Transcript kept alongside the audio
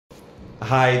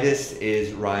Hi, this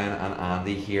is Ryan and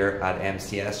Andy here at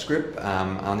MCS Group.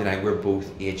 Andy and I, we're both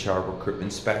HR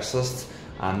recruitment specialists,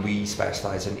 and we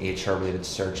specialise in HR related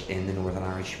search in the Northern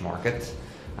Irish market.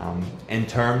 In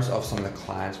terms of some of the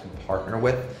clients we partner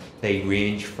with, they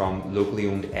range from locally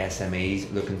owned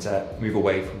SMEs looking to move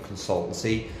away from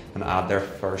consultancy and add their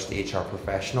first HR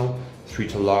professional, through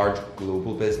to large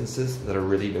global businesses that are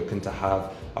really looking to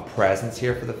have a presence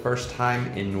here for the first time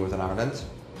in Northern Ireland.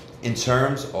 In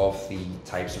terms of the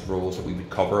types of roles that we would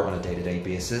cover on a day-to-day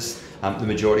basis, the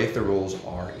majority of the roles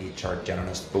are HR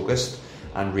generalist focused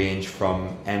and range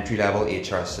from entry-level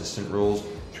HR assistant roles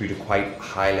through to quite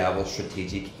high-level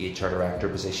strategic HR director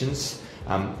positions.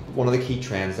 One of the key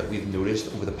trends that we've noticed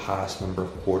over the past number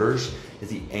of quarters is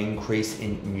the increase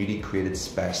in newly created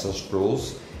specialist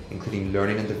roles, including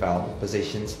learning and development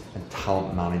positions and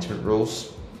talent management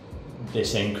roles.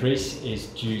 This increase is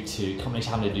due to companies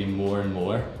having to do more and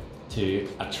more to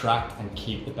attract and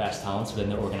keep the best talents within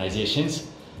their organisations.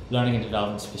 Learning and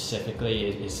development specifically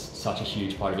is such a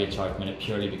huge part of HR at the minute,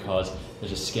 purely because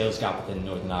there's a skills gap within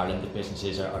Northern Ireland that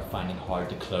businesses are finding hard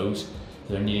to close.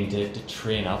 They're needing to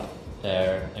train up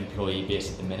their employee base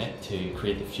at the minute to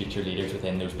create the future leaders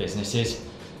within those businesses.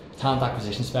 Talent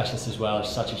acquisition specialists as well are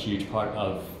such a huge part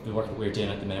of the work that we're doing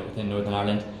at the minute within Northern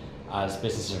Ireland, as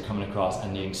businesses are coming across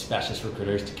and needing specialist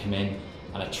recruiters to come in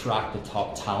and attract the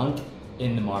top talent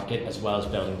in the market, as well as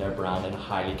building their brand in a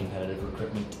highly competitive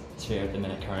recruitment sphere at the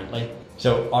minute currently.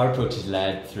 So our approach is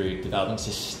led through developing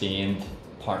sustained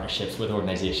partnerships with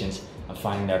organisations and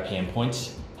finding their pain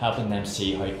points, helping them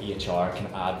see how HR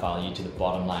can add value to the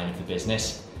bottom line of the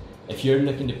business. If you're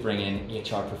looking to bring in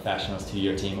HR professionals to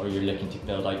your team, or you're looking to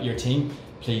build out your team,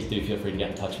 please do feel free to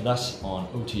get in touch with us on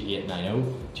 02890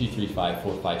 235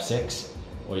 456,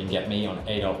 or you can get me on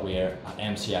a.weir at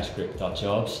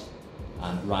mcsgroup.jobs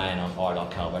and Ryan on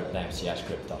r.calvert at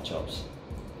mcsgroup.jobs.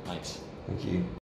 Thanks. Thank you.